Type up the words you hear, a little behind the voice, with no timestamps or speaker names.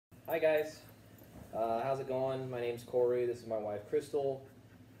Hi guys, how's it going? My name's Corey, this is my wife Crystal,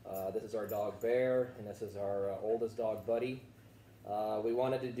 this is our dog Bear, and this is our oldest dog Buddy. We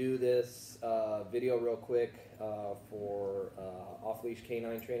wanted to do this video real quick for off-leash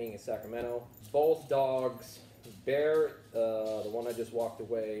canine training in Sacramento. Both dogs, Bear, the one I just walked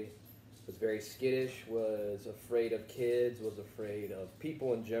away, was very skittish, was afraid of kids, was afraid of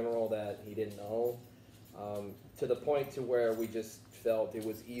people in general that he didn't know, to the point to where we just felt it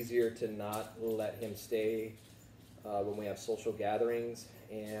was easier to not let him stay when we have social gatherings.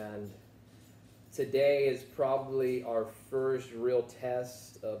 And today is probably our first real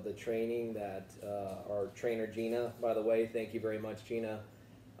test of the training that our trainer Gina, by the way, thank you very much Gina,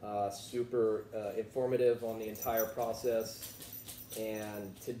 super informative on the entire process.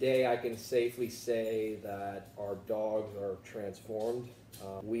 And today I can safely say that our dogs are transformed.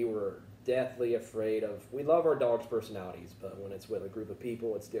 We were deathly afraid of, we love our dogs' personalities, but when it's with a group of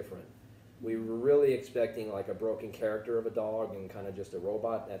people, it's different. We were really expecting like a broken character of a dog and kind of just a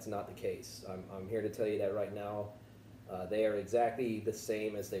robot. That's not the case. I'm here to tell you that right now. They are exactly the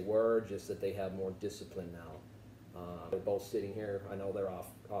same as they were, just that they have more discipline now. They're both sitting here. I know they're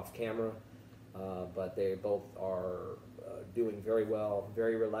off camera, but they both are doing very well,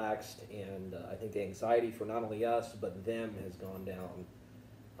 very relaxed, and I think the anxiety for not only us, but them has gone down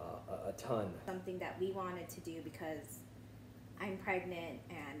a ton. Something that we wanted to do because I'm pregnant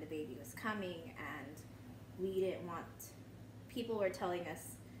and the baby was coming, and we didn't want, people were telling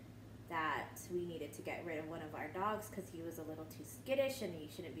us that we needed to get rid of one of our dogs because he was a little too skittish and he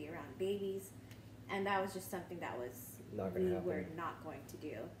shouldn't be around babies, and that was just something that was we were not going to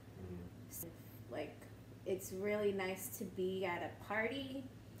do. So, like, it's really nice to be at a party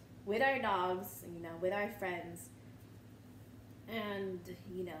with our dogs, you know, with our friends, and,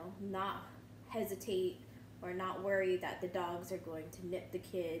 you know, not hesitate or not worry that the dogs are going to nip the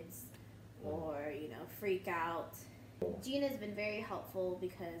kids or, you know, freak out. Gina's been very helpful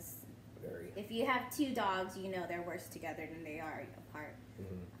because if you have two dogs, you know they're worse together than they are apart.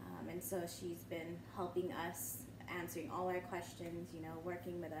 And so she's been helping us, answering all our questions, you know,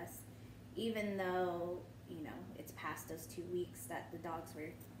 working with us, even though, you know, it's past those 2 weeks that the dogs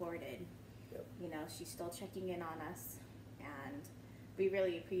were boarded. You know, she's still checking in on us, and we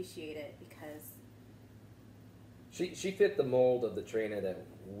really appreciate it because she fit the mold of the trainer that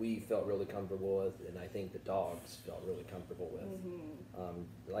we felt really comfortable with, and I think the dogs felt really comfortable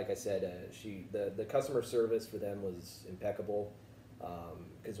with. Like I said, the customer service for them was impeccable,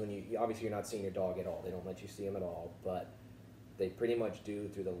 because when you obviously you're not seeing your dog at all, they don't let you see them at all, but they pretty much do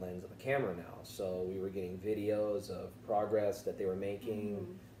through the lens of a camera now. So we were getting videos of progress that they were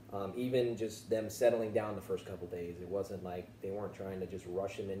making. Even just them settling down the first couple days. It wasn't like they weren't trying to just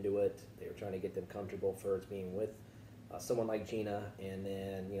rush them into it. They were trying to get them comfortable first being with someone like Gina, and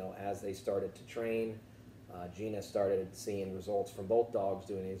then, you know, as they started to train, Gina started seeing results from both dogs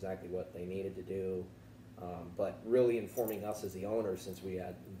doing exactly what they needed to do, but really informing us as the owners, since we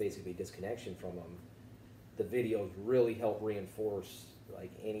had basically disconnection from them. The videos really help reinforce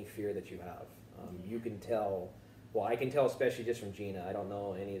like any fear that you have. You can tell. Well, I can tell, especially just from Gina. I don't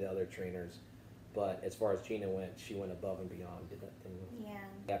know any of the other trainers, but as far as Gina went, she went above and beyond. yeah.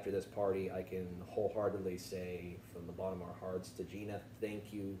 After this party, I can wholeheartedly say from the bottom of our hearts to Gina,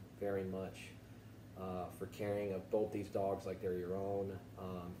 thank you very much for caring of both these dogs like they're your own,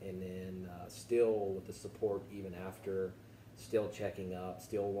 and then still with the support even after, still checking up,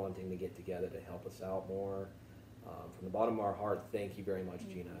 still wanting to get together to help us out more. From the bottom of our heart, thank you very much,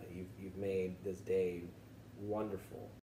 Gina. You've made this day wonderful.